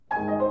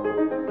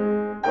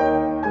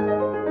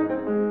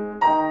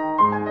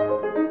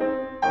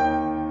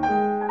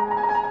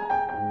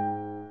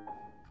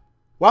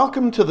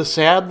Welcome to the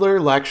Sadler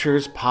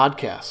Lectures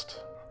podcast.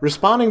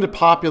 Responding to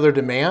popular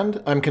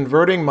demand, I'm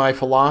converting my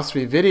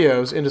philosophy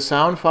videos into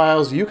sound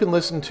files you can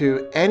listen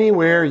to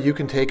anywhere you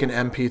can take an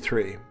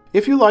MP3.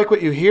 If you like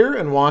what you hear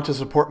and want to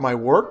support my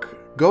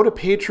work, go to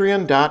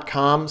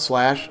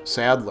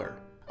patreon.com/Sadler.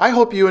 I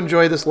hope you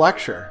enjoy this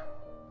lecture.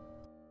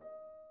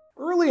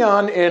 Early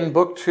on in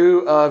Book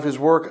 2 of his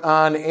work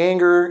on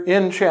anger,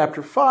 in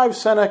Chapter 5,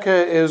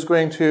 Seneca is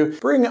going to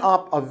bring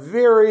up a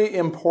very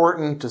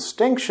important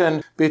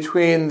distinction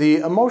between the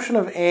emotion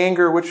of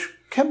anger, which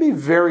can be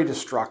very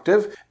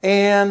destructive,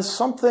 and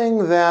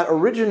something that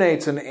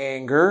originates in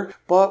anger,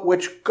 but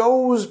which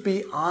goes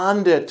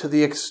beyond it to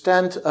the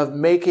extent of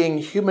making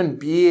human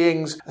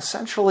beings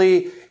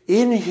essentially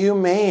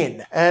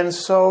inhumane. And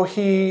so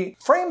he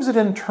frames it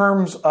in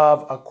terms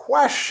of a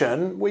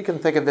question. We can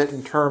think of it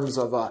in terms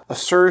of an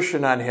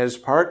assertion on his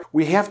part.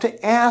 We have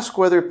to ask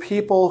whether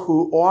people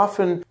who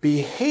often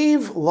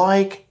behave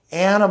like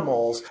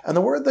animals, and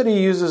the word that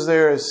he uses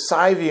there is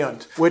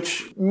sciviant,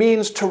 which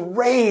means to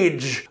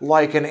rage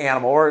like an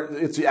animal, or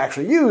it's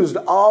actually used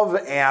of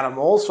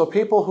animals. So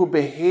people who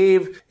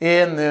behave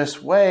in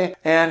this way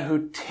and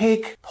who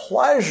take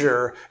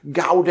pleasure,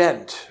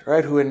 gaudent,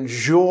 right, who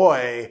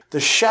enjoy the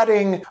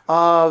shedding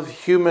of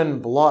human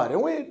blood.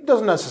 And it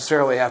doesn't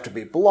necessarily have to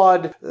be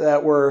blood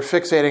that we're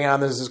fixating on.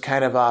 This is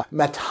kind of a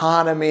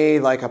metonymy,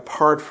 like a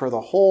part for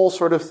the whole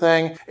sort of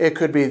thing. It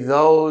could be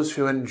those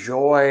who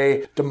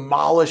enjoy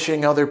demolishing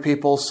other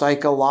people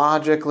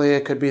psychologically.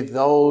 It could be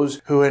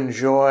those who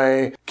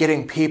enjoy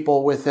getting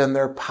people within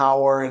their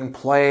power and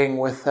playing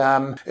with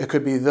them. It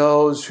could be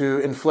those who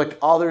inflict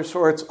other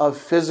sorts of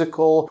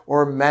physical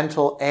or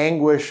mental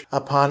anguish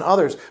upon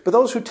others. But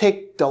those who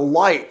take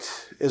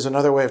delight is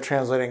another way of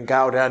translating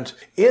gaudent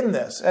in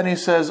this. And he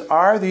says,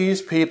 are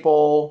these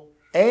people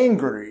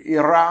angry,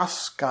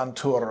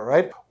 irascantur,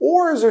 right?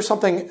 Or is there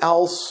something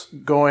else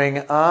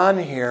going on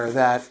here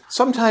that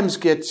sometimes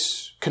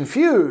gets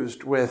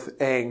confused with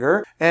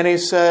anger? And he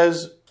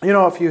says,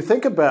 if you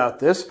think about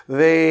this,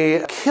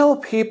 they kill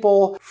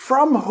people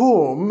from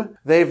whom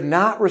they've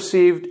not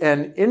received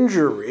an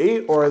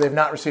injury or they've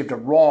not received a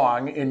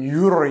wrong,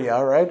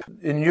 injuria, right?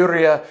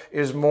 Injuria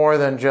is more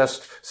than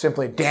just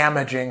simply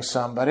damaging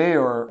somebody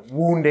or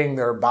wounding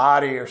their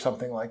body or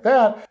something like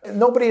that.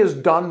 Nobody has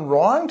done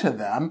wrong to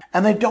them,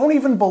 and they don't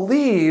even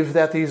believe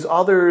that these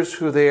others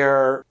who they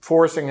are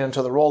forcing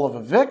into the role of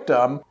a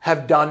victim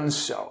have done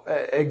so.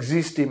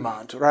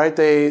 Existimant, right?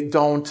 They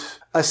don't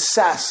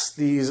assess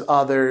these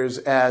others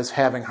as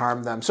having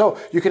harmed them. So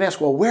you can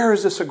ask, well, where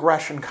is this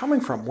aggression coming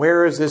from?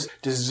 Where is this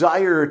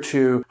desire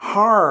to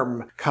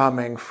harm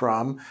coming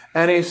from?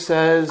 And he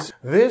says,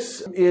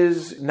 this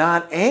is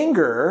not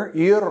anger,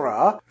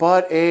 ira,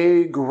 but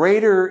a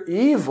greater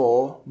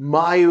evil,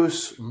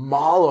 maius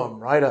malum,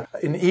 right?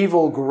 An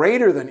evil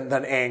greater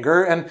than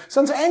anger. And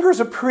since anger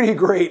is a pretty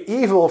great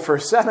evil for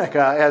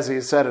Seneca, as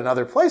he said in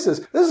other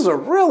places, this is a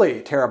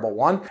really terrible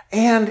one.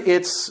 And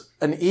it's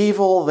an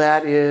evil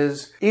that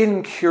is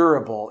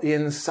incurable,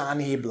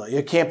 insanible.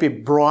 It can't be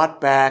brought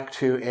back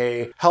to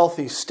a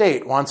healthy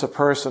state once a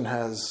person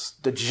has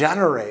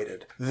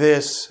degenerated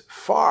this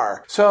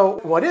far.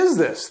 So what is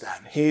this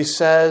then? He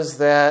says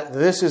that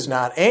this is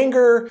not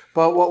anger,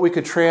 but what we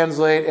could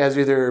translate as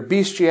either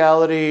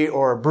bestiality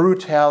or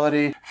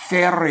brutality,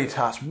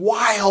 feritas,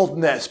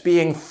 wildness,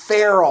 being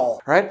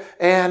feral, right?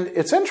 And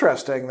it's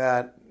interesting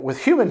that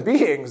with human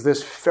beings,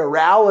 this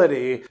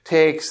ferality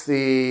takes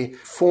the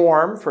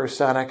form for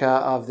Seneca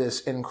of this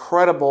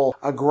incredible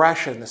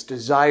aggression, this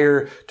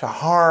desire to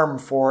harm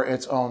for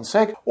its own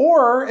sake.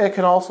 Or it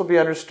can also be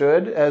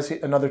understood as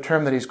another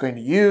term that he's going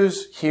to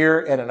use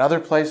here and in other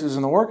places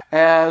in the work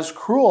as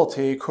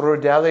cruelty,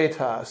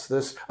 crudelitas,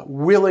 this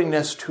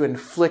willingness to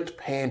inflict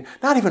pain.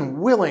 Not even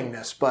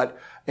willingness, but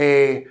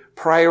a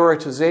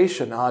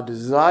prioritization, a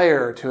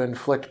desire to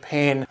inflict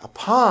pain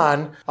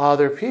upon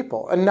other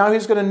people. And now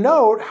he's going to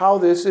note how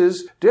this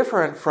is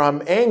different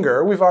from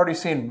anger. We've already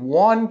seen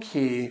one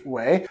key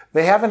way.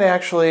 They haven't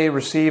actually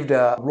received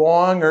a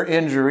wrong or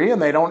injury,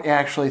 and they don't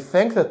actually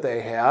think that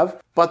they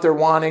have, but they're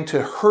wanting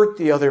to hurt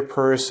the other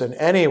person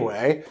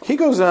anyway. He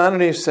goes on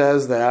and he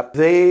says that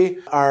they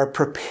are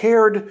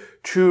prepared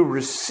to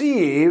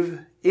receive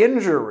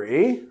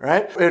injury,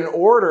 right, in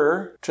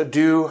order to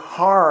do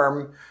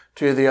harm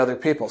to the other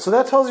people. So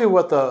that tells you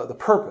what the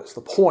purpose,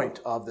 the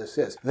point of this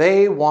is.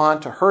 They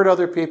want to hurt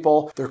other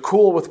people. They're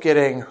cool with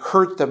getting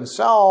hurt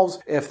themselves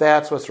if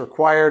that's what's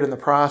required in the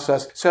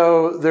process.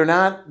 So they're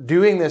not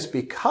doing this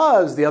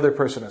because the other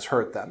person has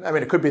hurt them. I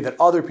mean, it could be that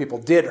other people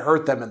did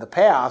hurt them in the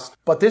past,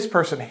 but this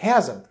person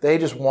hasn't. They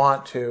just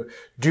want to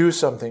do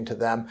something to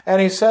them.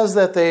 And he says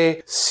that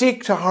they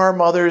seek to harm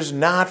others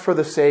not for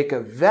the sake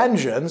of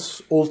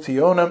vengeance,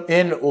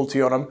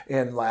 ultionum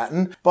in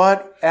Latin,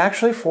 but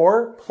actually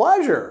for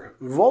pleasure.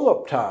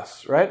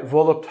 Voluptas, right?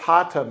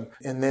 Voluptatum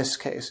in this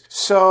case.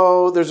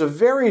 So there's a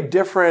very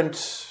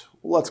different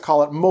let's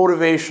call it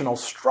motivational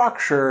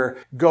structure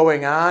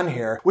going on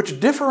here, which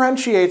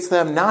differentiates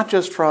them not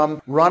just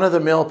from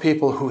run-of-the-mill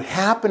people who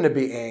happen to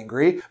be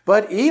angry,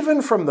 but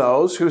even from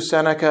those who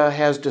Seneca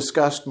has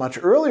discussed much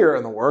earlier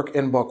in the work,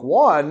 in Book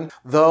 1,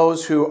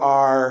 those who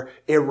are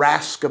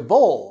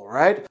irascible,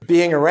 right?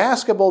 Being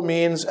irascible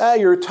means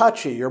you're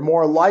touchy, you're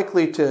more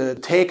likely to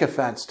take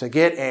offense, to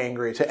get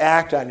angry, to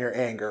act on your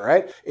anger,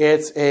 right?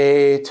 It's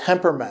a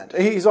temperament.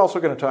 He's also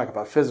going to talk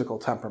about physical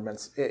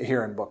temperaments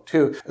here in Book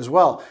 2 as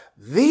well.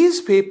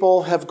 These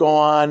people have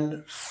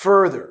gone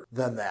further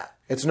than that.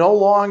 It's no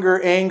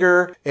longer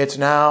anger. It's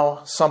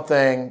now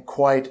something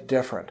quite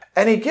different.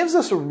 And he gives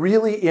us a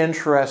really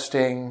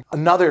interesting,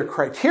 another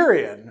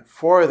criterion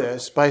for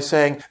this by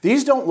saying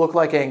these don't look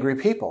like angry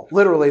people.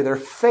 Literally, their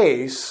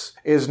face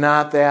is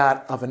not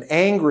that of an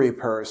angry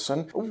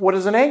person. What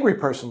does an angry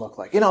person look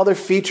like? Their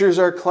features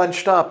are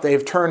clenched up.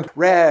 They've turned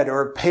red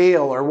or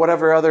pale or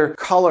whatever other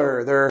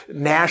color. They're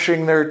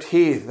gnashing their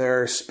teeth.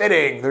 They're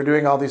spitting. They're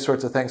doing all these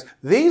sorts of things.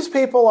 These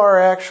people are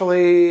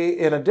actually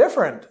in a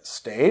different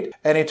state.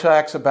 And he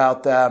talks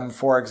about them,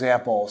 for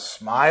example,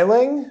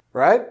 smiling,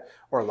 right?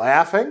 Or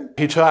laughing.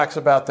 He talks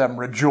about them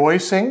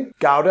rejoicing.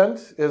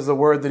 Gaudent is the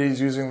word that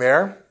he's using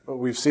there.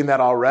 We've seen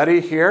that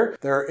already here.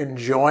 They're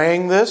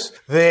enjoying this.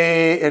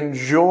 They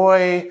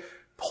enjoy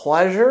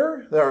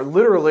pleasure.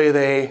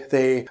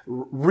 They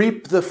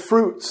reap the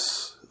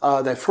fruits,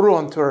 the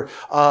fruuntur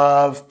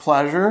of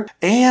pleasure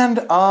and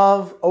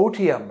of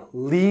otium,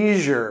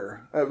 leisure.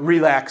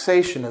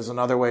 Relaxation is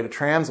another way to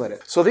translate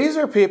it. So these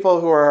are people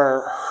who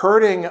are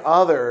hurting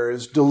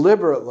others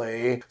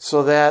deliberately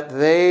so that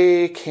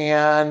they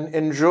can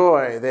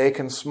enjoy, they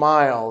can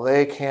smile,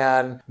 they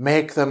can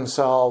make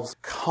themselves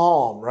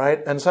calm,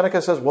 right? And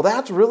Seneca says, well,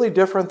 that's really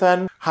different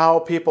than how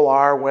people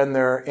are when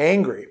they're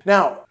angry.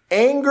 Now,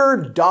 anger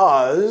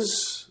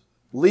does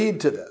lead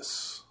to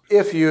this.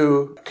 If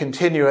you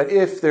continue it,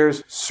 if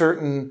there's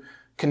certain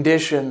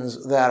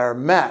conditions that are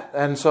met.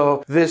 And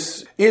so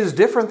this is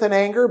different than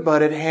anger,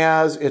 but it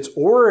has its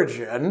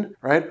origin,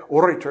 right?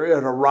 It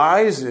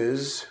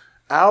arises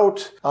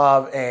out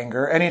of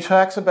anger. And he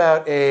talks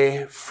about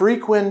a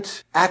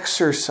frequent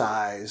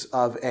exercise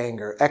of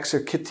anger,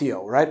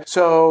 exercitio, right?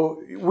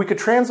 So we could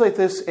translate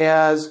this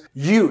as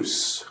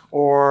use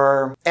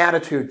or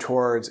attitude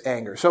towards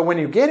anger. So when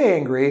you get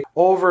angry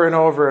over and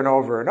over and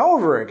over and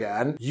over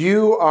again,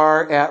 you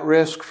are at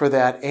risk for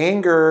that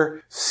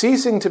anger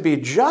ceasing to be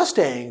just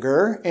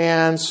anger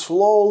and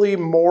slowly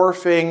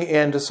morphing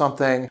into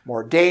something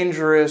more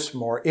dangerous,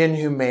 more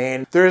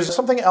inhumane. There's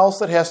something else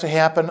that has to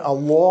happen, a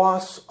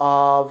loss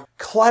of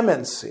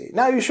clemency.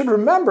 Now you should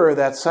remember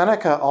that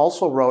Seneca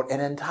also wrote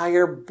an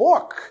entire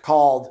book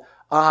called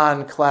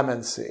On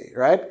Clemency,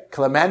 right?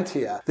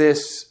 Clementia.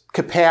 This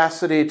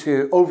capacity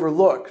to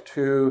overlook,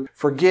 to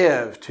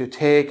forgive, to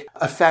take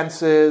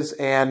offenses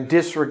and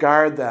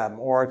disregard them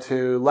or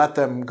to let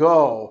them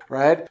go,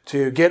 right?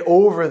 To get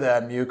over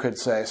them, you could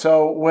say.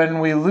 So when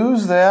we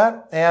lose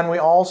that and we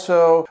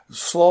also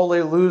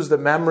slowly lose the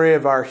memory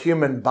of our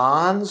human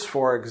bonds,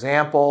 for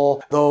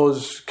example,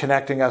 those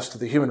connecting us to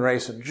the human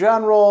race in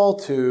general,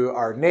 to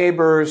our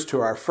neighbors, to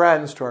our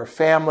friends, to our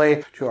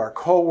family, to our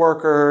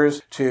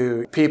co-workers,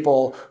 to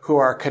people who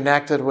are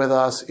connected with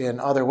us in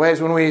other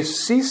ways, when we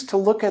cease to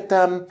look at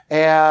them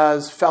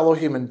as fellow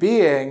human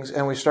beings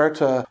and we start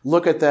to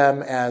look at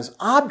them as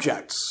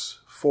objects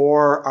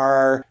for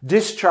our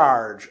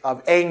discharge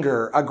of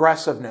anger,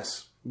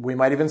 aggressiveness, we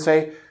might even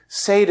say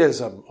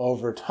sadism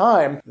over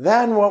time,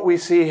 then what we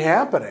see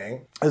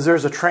happening is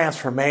there's a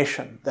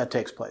transformation that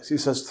takes place. He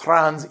says,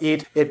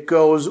 transit, it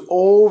goes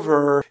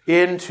over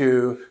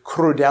into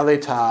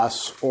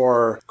crudelitas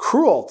or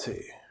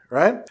cruelty.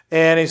 Right?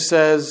 And he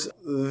says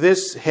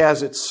this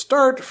has its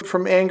start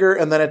from anger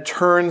and then it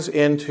turns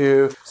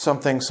into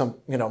something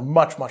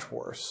much, much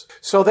worse.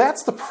 So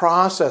that's the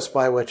process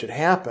by which it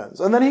happens.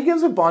 And then he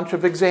gives a bunch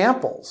of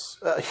examples.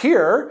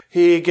 Here,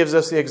 he gives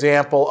us the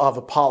example of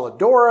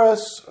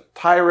Apollodorus, a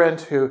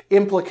tyrant who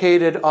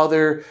implicated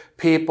other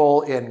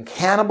people in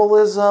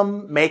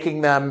cannibalism,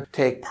 making them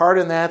take part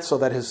in that so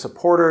that his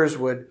supporters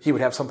he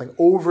would have something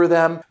over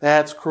them.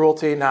 That's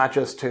cruelty, not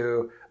just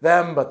to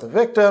them, but the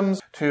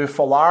victims. To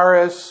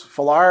Phalaris.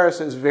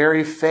 Phalaris is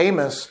very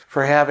famous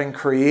for having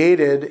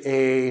created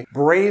a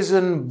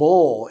brazen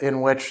bull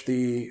in which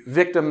the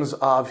victims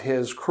of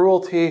his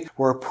cruelty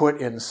were put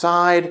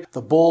inside.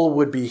 The bull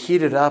would be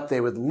heated up. They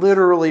would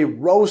literally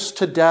roast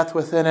to death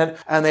within it,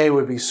 and they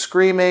would be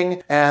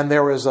screaming, and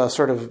there was a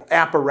sort of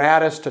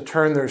apparatus to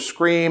turn their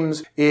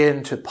screams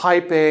into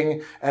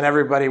piping, and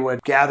everybody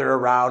would gather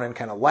around and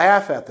kind of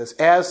laugh at this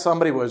as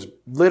somebody was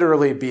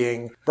literally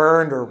being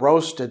burned or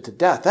roasted to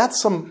death.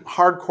 That's some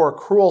hardcore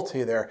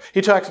cruelty there.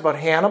 He talks about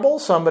Hannibal,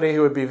 somebody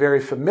who would be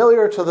very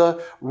familiar to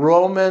the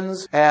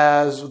Romans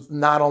as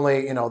not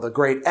only, the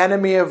great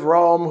enemy of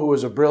Rome, who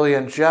was a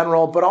brilliant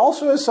general, but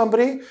also as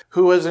somebody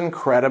who was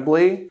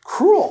incredibly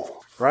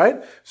cruel.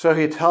 right? So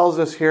he tells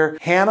us here,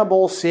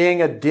 Hannibal,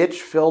 seeing a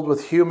ditch filled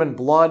with human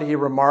blood, he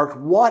remarked,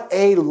 "What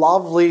a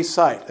lovely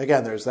sight."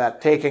 Again, there's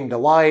that taking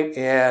delight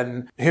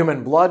in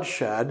human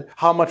bloodshed.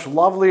 How much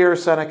lovelier,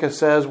 Seneca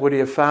says, would he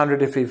have found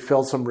it if he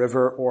filled some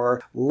river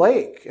or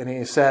lake? And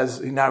he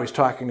says, now he's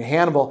talking to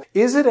Hannibal,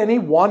 "Is it any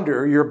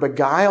wonder you're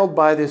beguiled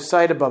by this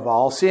sight above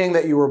all, seeing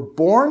that you were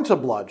born to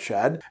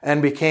bloodshed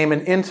and became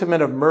an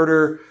intimate of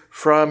murder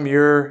from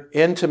your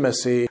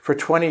intimacy? For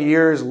 20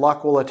 years,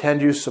 luck will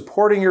attend you,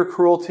 supporting your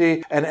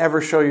cruelty and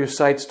ever show you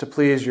sights to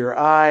please your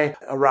eye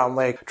around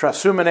Lake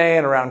Trasumene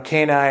and around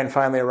Cannae and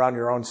finally around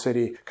your own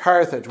city,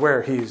 Carthage,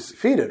 where he's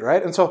defeated,"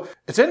 right? And so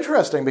it's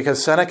interesting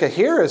because Seneca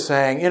here is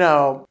saying,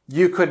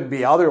 you couldn't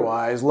be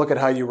otherwise. Look at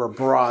how you were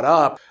brought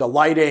up,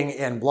 delighting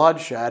in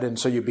bloodshed. And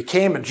so you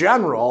became a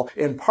general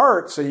in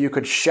part so you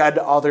could shed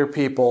other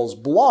people's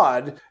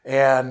blood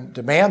and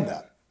demand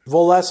that.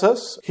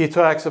 Volessus, he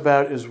talks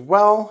about as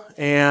well.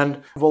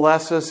 And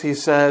Volessus, he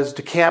says,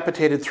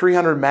 decapitated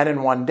 300 men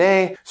in one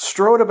day,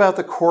 strode about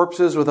the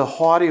corpses with a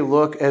haughty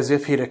look as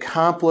if he'd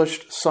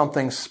accomplished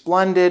something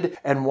splendid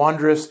and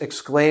wondrous,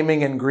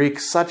 exclaiming in Greek,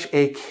 "Such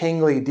a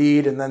kingly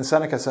deed." And then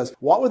Seneca says,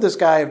 what would this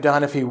guy have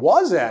done if he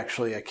was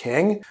actually a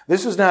king?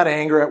 This is not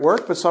anger at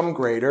work, but some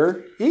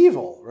greater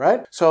evil,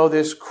 right? So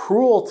this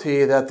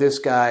cruelty that this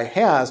guy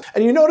has.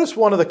 And you notice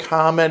one of the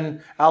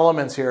common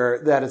elements here,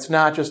 that it's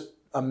not just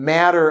a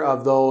matter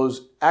of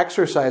those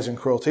exercising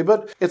cruelty,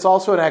 but it's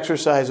also an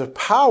exercise of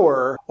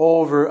power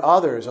over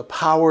others, a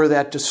power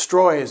that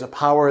destroys, a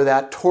power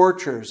that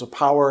tortures, a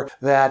power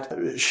that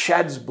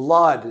sheds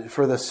blood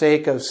for the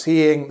sake of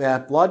seeing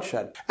that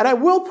bloodshed. And I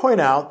will point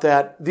out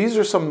that these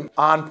are some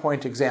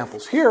on-point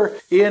examples. Here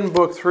in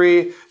Book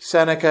 3,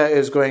 Seneca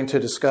is going to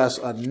discuss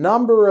a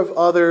number of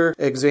other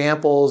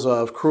examples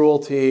of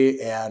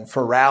cruelty and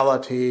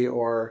ferality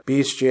or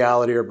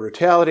bestiality or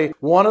brutality.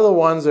 One of the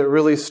ones that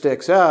really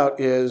sticks out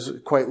is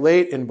quite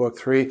late in Book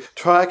 3,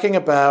 talking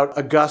about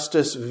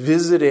Augustus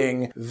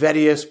visiting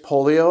Vettius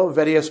Pollio.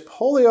 Vettius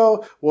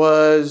Pollio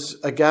was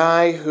a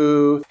guy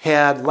who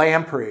had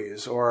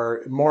lampreys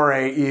or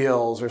moray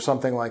eels or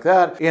something like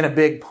that in a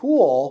big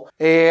pool,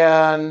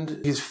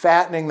 and he's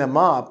fattening them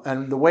up.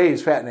 And the way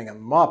he's fattening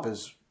them up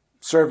is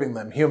serving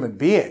them human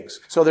beings.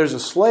 So there's a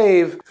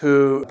slave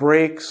who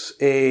breaks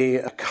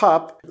a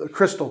cup, a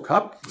crystal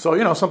cup,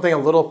 so, something a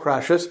little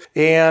precious.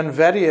 And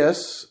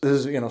Vettius,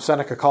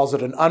 Seneca calls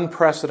it an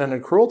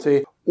unprecedented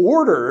cruelty,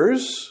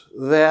 orders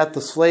that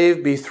the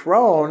slave be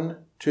thrown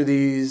to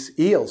these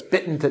eels,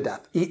 bitten to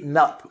death, eaten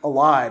up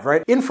alive,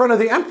 right? In front of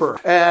the emperor.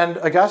 And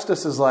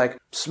Augustus is like,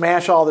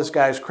 smash all this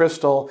guy's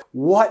crystal.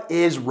 What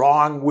is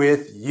wrong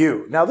with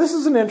you? Now, this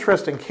is an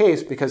interesting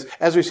case because,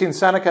 as we've seen,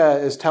 Seneca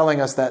is telling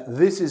us that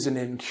this is an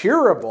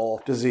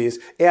incurable disease.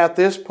 At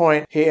this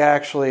point, he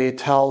actually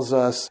tells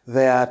us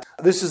that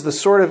this is the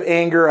sort of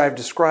anger I've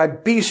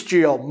described,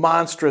 bestial,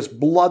 monstrous,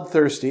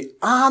 bloodthirsty,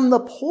 on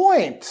the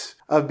point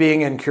of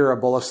being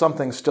incurable if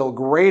something still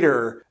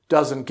greater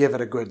doesn't give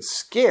it a good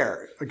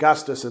scare.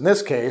 Augustus, in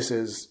this case,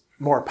 is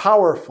more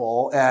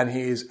powerful, and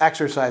he's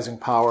exercising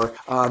power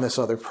on this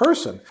other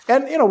person.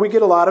 And, we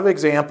get a lot of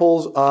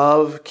examples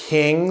of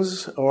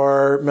kings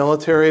or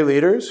military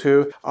leaders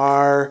who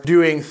are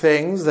doing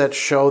things that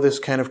show this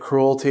kind of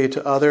cruelty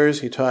to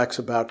others. He talks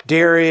about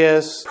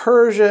Darius,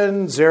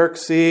 Persian,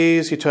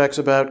 Xerxes. He talks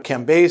about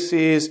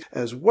Cambyses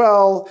as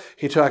well.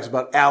 He talks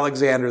about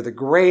Alexander the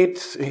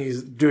Great.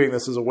 He's doing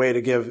this as a way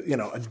to give,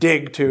 a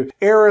dig to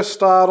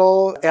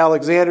Aristotle.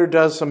 Alexander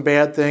does some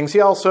bad things. He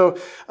also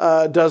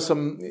does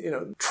some,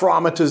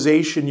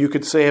 traumatization, you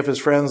could say, of his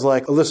friends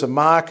like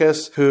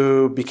Lysimachus,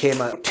 who became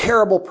a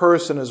terrible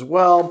person as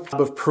well,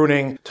 of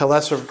pruning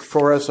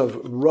Telesphorus of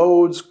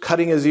Rhodes,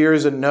 cutting his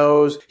ears and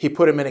nose. He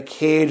put him in a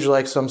cage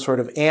like some sort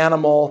of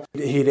animal.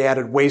 He'd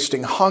added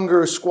wasting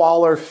hunger,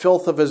 squalor,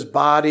 filth of his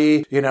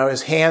body.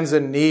 His hands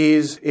and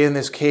knees in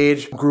this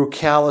cage grew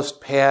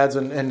calloused pads,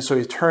 and so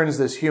he turns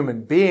this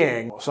human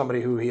being,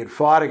 somebody who he had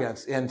fought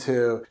against,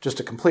 into just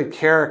a complete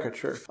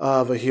caricature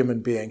of a human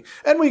being.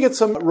 And we get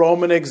some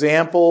Roman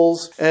examples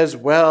as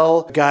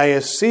well.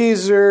 Gaius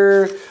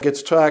Caesar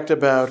gets talked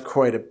about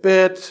quite a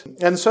bit.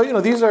 And so,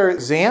 these are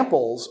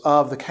examples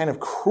of the kind of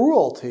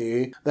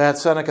cruelty that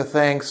Seneca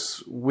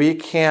thinks we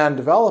can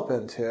develop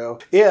into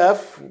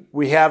if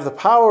we have the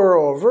power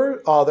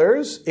over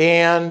others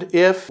and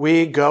if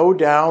we go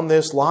down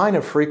this line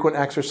of frequent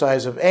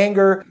exercise of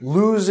anger,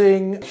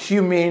 losing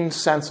humane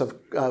sense of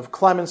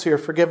clemency or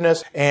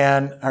forgiveness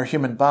and our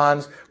human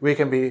bonds, we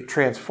can be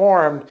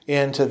transformed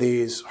into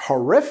these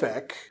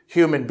horrific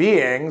human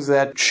beings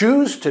that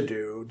choose to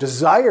do,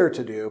 desire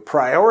to do,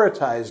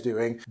 prioritize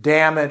doing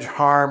damage,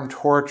 harm,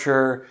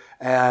 torture,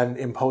 and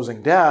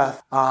imposing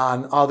death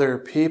on other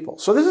people.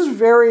 So this is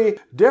very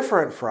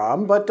different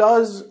from, but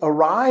does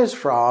arise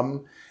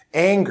from,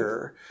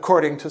 anger,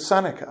 according to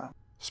Seneca.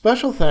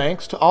 Special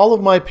thanks to all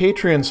of my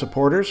Patreon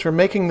supporters for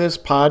making this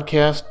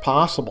podcast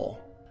possible.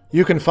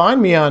 You can find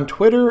me on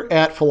Twitter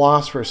at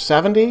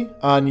Philosopher70,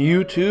 on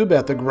YouTube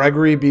at the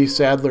Gregory B.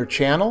 Sadler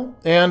channel,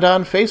 and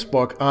on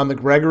Facebook on the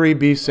Gregory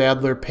B.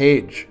 Sadler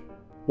page.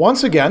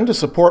 Once again, to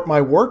support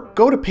my work,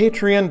 go to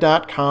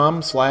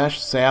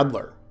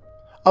patreon.com/Sadler.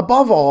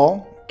 Above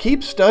all,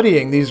 keep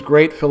studying these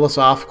great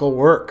philosophical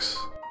works.